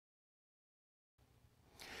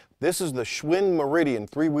This is the Schwinn Meridian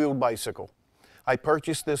three-wheeled bicycle. I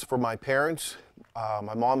purchased this for my parents.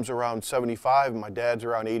 My mom's around 75 and my dad's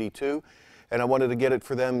around 82, and I wanted to get it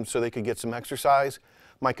for them so they could get some exercise.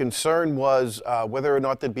 My concern was whether or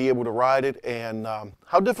not they'd be able to ride it and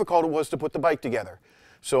how difficult it was to put the bike together.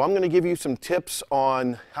 So I'm going to give you some tips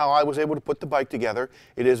on how I was able to put the bike together.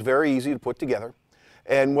 It is very easy to put together.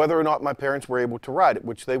 And whether or not my parents were able to ride it,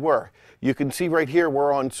 which they were. You can see right here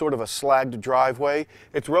we're on sort of a slagged driveway.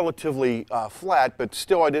 It's relatively flat, but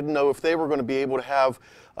still I didn't know if they were going to be able to have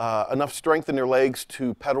enough strength in their legs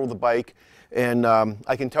to pedal the bike. And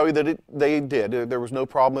I can tell you that they did. There was no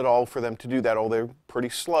problem at all for them to do that, although they're pretty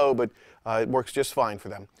slow, but it works just fine for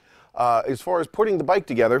them. As far as putting the bike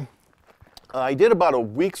together, I did about a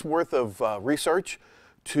week's worth of research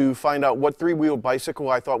to find out what three-wheeled bicycle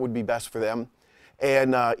I thought would be best for them.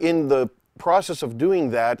 And in the process of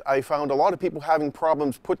doing that, I found a lot of people having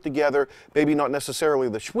problems put together, maybe not necessarily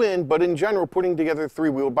the Schwinn, but in general putting together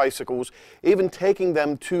three-wheeled bicycles, even taking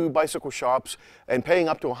them to bicycle shops and paying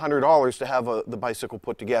up to $100 to have the bicycle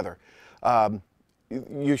put together.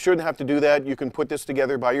 You shouldn't have to do that. You can put this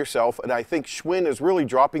together by yourself, and I think Schwinn is really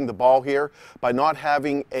dropping the ball here by not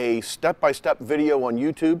having a step-by-step video on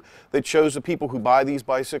YouTube that shows the people who buy these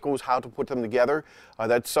bicycles how to put them together.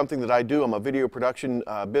 That's something that I do. I'm a video production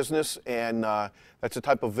business, and that's a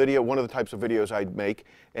type of video, one of the types of videos I'd make,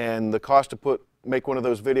 and the cost to make one of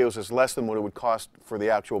those videos is less than what it would cost for the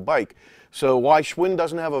actual bike. So why Schwinn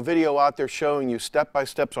doesn't have a video out there showing you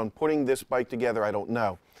step-by-steps on putting this bike together, I don't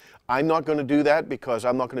know. I'm not going to do that because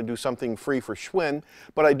I'm not going to do something free for Schwinn,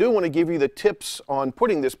 but I do want to give you the tips on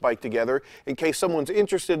putting this bike together in case someone's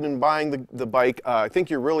interested in buying the bike. I think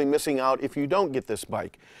you're really missing out if you don't get this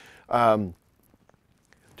bike. To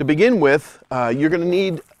begin with, you're going to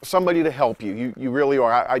need somebody to help you. You really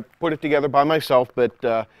are. I put it together by myself, but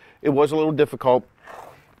it was a little difficult.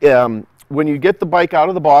 When you get the bike out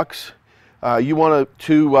of the box, you want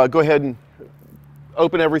to go ahead and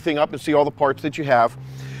open everything up and see all the parts that you have.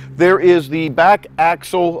 There is the back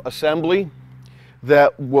axle assembly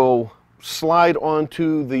that will slide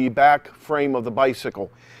onto the back frame of the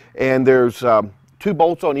bicycle. And there's two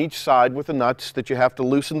bolts on each side with the nuts that you have to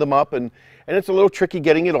loosen them up. And it's a little tricky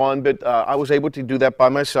getting it on, but I was able to do that by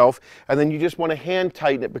myself. And then you just want to hand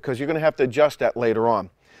tighten it because you're going to have to adjust that later on.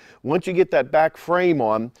 Once you get that back frame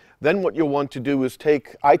on, then what you'll want to do is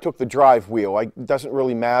I took the drive wheel. It doesn't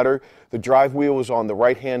really matter. The drive wheel is on the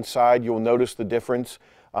right-hand side. You'll notice the difference.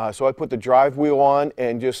 So I put the drive wheel on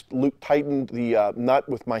and just tightened the nut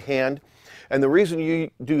with my hand. And the reason you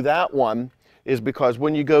do that one is because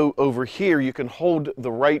when you go over here, you can hold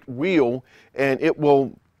the right wheel and it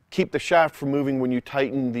will keep the shaft from moving when you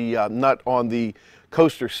tighten the nut on the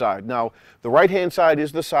coaster side. Now, the right-hand side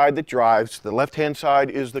is the side that drives. The left-hand side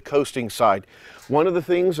is the coasting side. One of the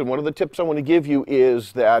things and one of the tips I want to give you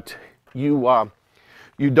is that you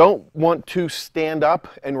don't want to stand up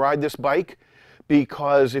and ride this bike,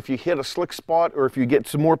 because if you hit a slick spot or if you get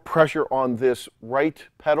some more pressure on this right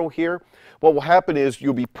pedal here, what will happen is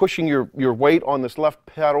you'll be pushing your weight on this left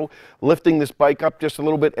pedal, lifting this bike up just a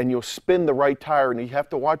little bit, and you'll spin the right tire. And you have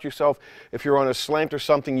to watch yourself. If you're on a slant or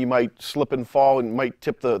something, you might slip and fall and might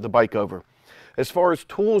tip the bike over. As far as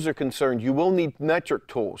tools are concerned, you will need metric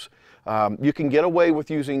tools. You can get away with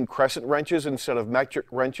using crescent wrenches instead of metric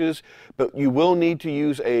wrenches, but you will need to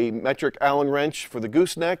use a metric Allen wrench for the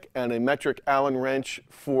gooseneck and a metric Allen wrench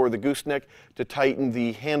for the gooseneck to tighten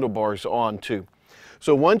the handlebars on too.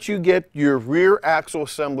 So once you get your rear axle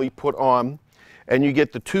assembly put on and you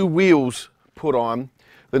get the two wheels put on,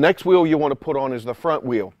 the next wheel you want to put on is the front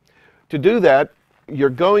wheel. To do that, you're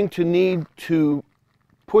going to need to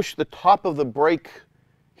push the top of the brake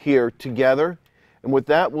here together. And what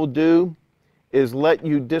that will do is let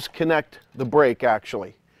you disconnect the brake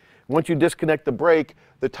actually. Once you disconnect the brake,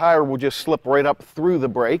 the tire will just slip right up through the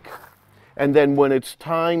brake. And then when it's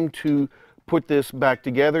time to put this back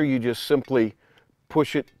together, you just simply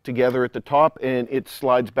push it together at the top and it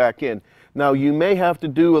slides back in. Now you may have to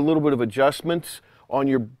do a little bit of adjustments on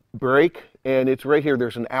your brake, and it's right here.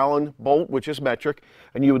 There's an Allen bolt, which is metric,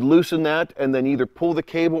 and you would loosen that and then either pull the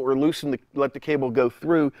cable or let the cable go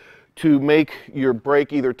through to make your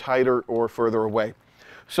brake either tighter or further away.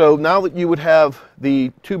 So now that you would have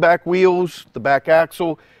the two back wheels, the back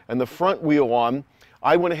axle, and the front wheel on,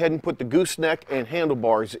 I went ahead and put the gooseneck and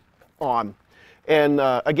handlebars on. And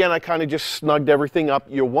again, I kind of just snugged everything up.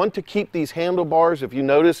 You'll want to keep these handlebars. If you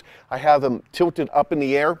notice, I have them tilted up in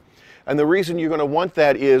the air. And the reason you're going to want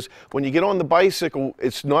that is when you get on the bicycle,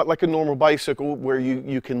 it's not like a normal bicycle where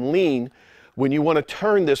you can lean. when you want to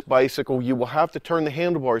turn this bicycle, you will have to turn the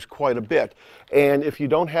handlebars quite a bit. And if you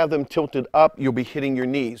don't have them tilted up, you'll be hitting your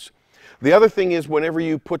knees. The other thing is, whenever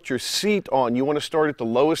you put your seat on, you want to start at the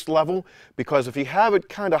lowest level, because if you have it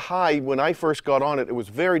kind of high, when I first got on it, it was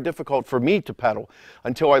very difficult for me to pedal.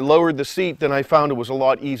 Until I lowered the seat, then I found it was a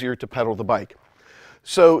lot easier to pedal the bike.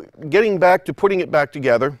 So getting back to putting it back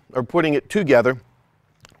together, or putting it together,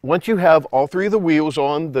 once you have all three of the wheels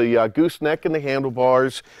on, the gooseneck and the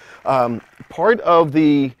handlebars, part of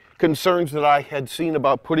the concerns that I had seen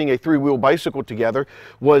about putting a three-wheel bicycle together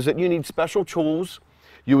was that you need special tools.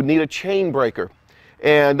 You would need a chain breaker.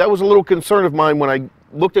 And that was a little concern of mine. When I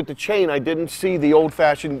looked at the chain, I didn't see the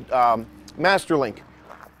old-fashioned master link.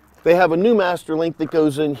 They have a new master link that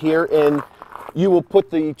goes in here, and you will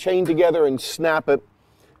put the chain together and snap it.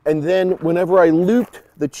 And then whenever I looped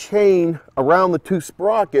the chain around the two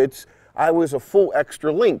sprockets, I was a full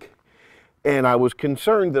extra link. And I was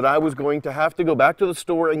concerned that I was going to have to go back to the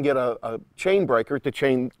store and get a chain breaker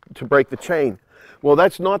to break the chain. Well,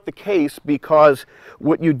 that's not the case, because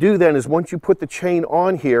what you do then is, once you put the chain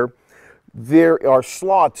on here, there are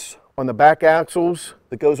slots on the back axles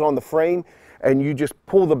that goes on the frame, and you just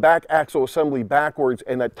pull the back axle assembly backwards,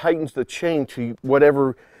 and that tightens the chain to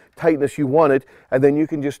whatever tightness you want it, and then you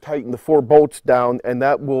can just tighten the 4 bolts down, and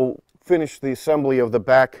that will finish the assembly of the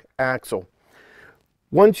back axle.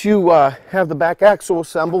 Once you have the back axle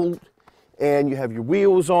assembled and you have your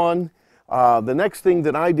wheels on, the next thing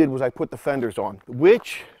that I did was I put the fenders on,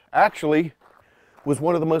 which actually was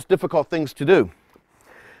one of the most difficult things to do.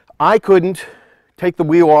 I couldn't take the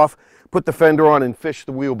wheel off, put the fender on, and fish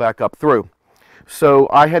the wheel back up through. So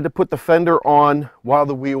I had to put the fender on while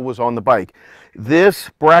the wheel was on the bike. This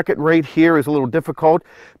bracket right here is a little difficult,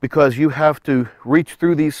 because you have to reach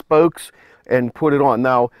through these spokes and put it on.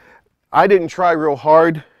 Now, I didn't try real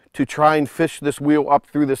hard to try and fish this wheel up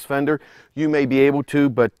through this fender. You may be able to,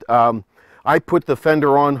 but I put the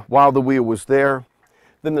fender on while the wheel was there.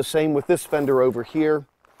 Then the same with this fender over here.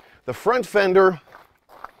 The front fender,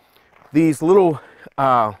 these little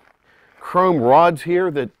chrome rods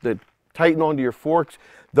here that tighten onto your forks,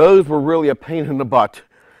 those were really a pain in the butt.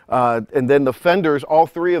 And then the fenders, all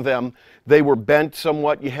three of them, they were bent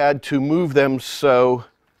somewhat. You had to move them so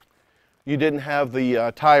you didn't have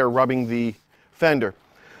the tire rubbing the fender.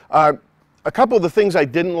 A couple of the things I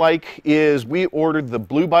didn't like is, we ordered the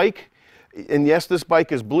blue bike. And yes, this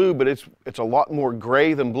bike is blue, but it's a lot more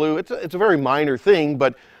gray than blue. It's a very minor thing,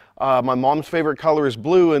 but my mom's favorite color is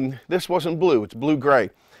blue, and this wasn't blue. It's blue-gray.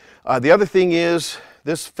 The other thing is,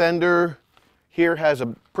 this fender here has a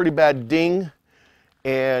pretty bad ding,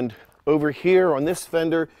 and over here on this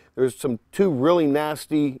fender, there's two really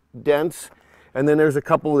nasty dents, and then there's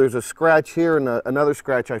a scratch here and another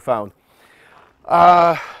scratch I found.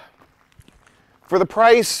 For the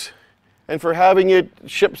price, and for having it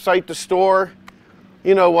shipped site to store,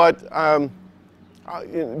 you know what,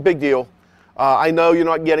 big deal. I know you're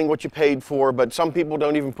not getting what you paid for, but some people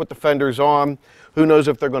don't even put the fenders on. Who knows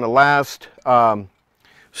if they're going to last?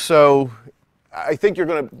 So I think you're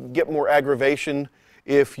going to get more aggravation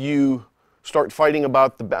if you start fighting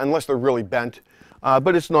about unless they're really bent,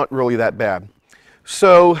 but it's not really that bad.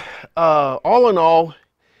 So all in all,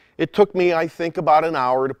 it took me, I think, about an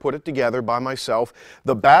hour to put it together by myself.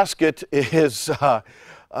 The basket is,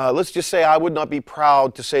 let's just say I would not be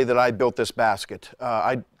proud to say that I built this basket.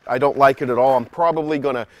 I don't like it at all. I'm probably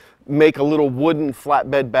going to make a little wooden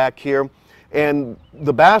flatbed back here. And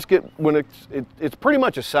the basket, when it's pretty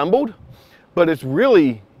much assembled, but it's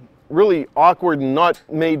really, really awkward and not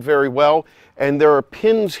made very well. And there are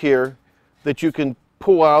pins here that you can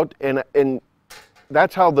pull out, and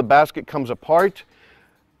that's how the basket comes apart.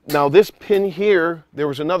 Now this pin here, there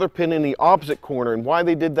was another pin in the opposite corner, and why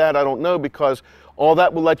they did that I don't know, because all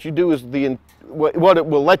that will let you do is what it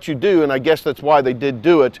will let you do, and I guess that's why they did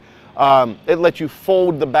do it, it lets you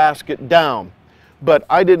fold the basket down. But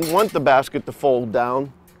I didn't want the basket to fold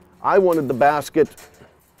down. I wanted the basket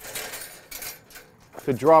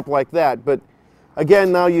to drop like that. But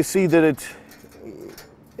again, now you see that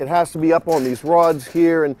it has to be up on these rods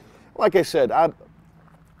here, and like I said, I'm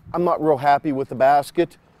not real happy with the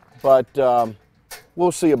basket, but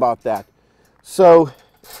we'll see about that. So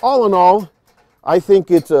all in all, I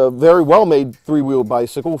think it's a very well-made three-wheel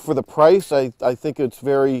bicycle. For the price, I think it's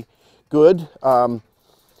very good.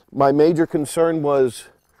 My major concern was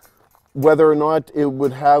whether or not it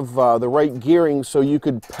would have the right gearing so you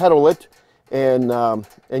could pedal it, and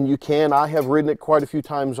you can. I have ridden it quite a few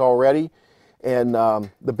times already, and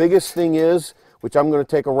the biggest thing is, which I'm going to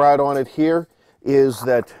take a ride on it here, is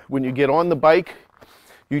that when you get on the bike,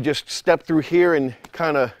 you just step through here and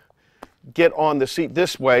kind of get on the seat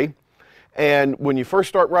this way, And when you first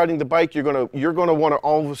start riding the bike, you're gonna want to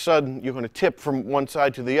all of a sudden, you're gonna tip from one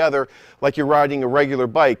side to the other like you're riding a regular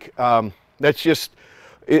bike. It's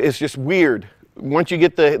just weird. Once you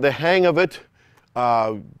get the hang of it,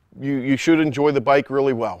 you should enjoy the bike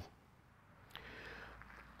really well.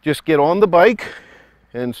 Just get on the bike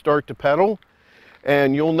and start to pedal.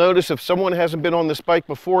 And you'll notice if someone hasn't been on this bike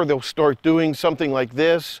before, they'll start doing something like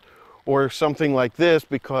this or something like this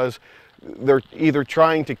because they're either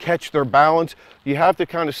trying to catch their balance. You have to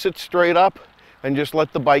kind of sit straight up and just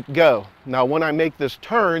let the bike go. Now when I make this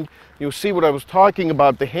turn, you'll see what I was talking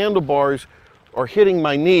about. The handlebars are hitting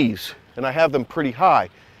my knees and I have them pretty high.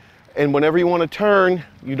 And whenever you want to turn,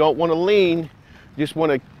 you don't want to lean, you just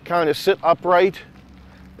want to kind of sit upright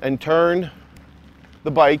and turn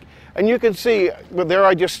the bike. And you can see, well, there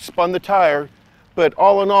I just spun the tire, but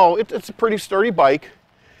all in all, it's a pretty sturdy bike.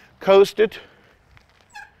 Coast it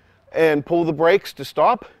and pull the brakes to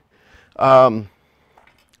stop.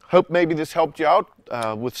 Hope maybe this helped you out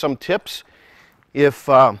with some tips. If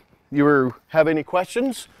you have any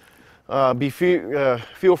questions,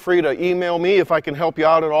 feel free to email me if I can help you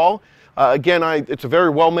out at all. Again, it's a very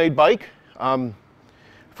well-made bike.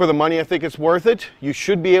 For the money, I think it's worth it. You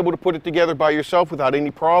should be able to put it together by yourself without any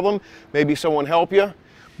problem. Maybe someone help you,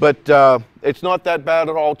 but it's not that bad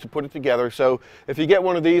at all to put it together. So if you get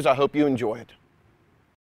one of these, I hope you enjoy it.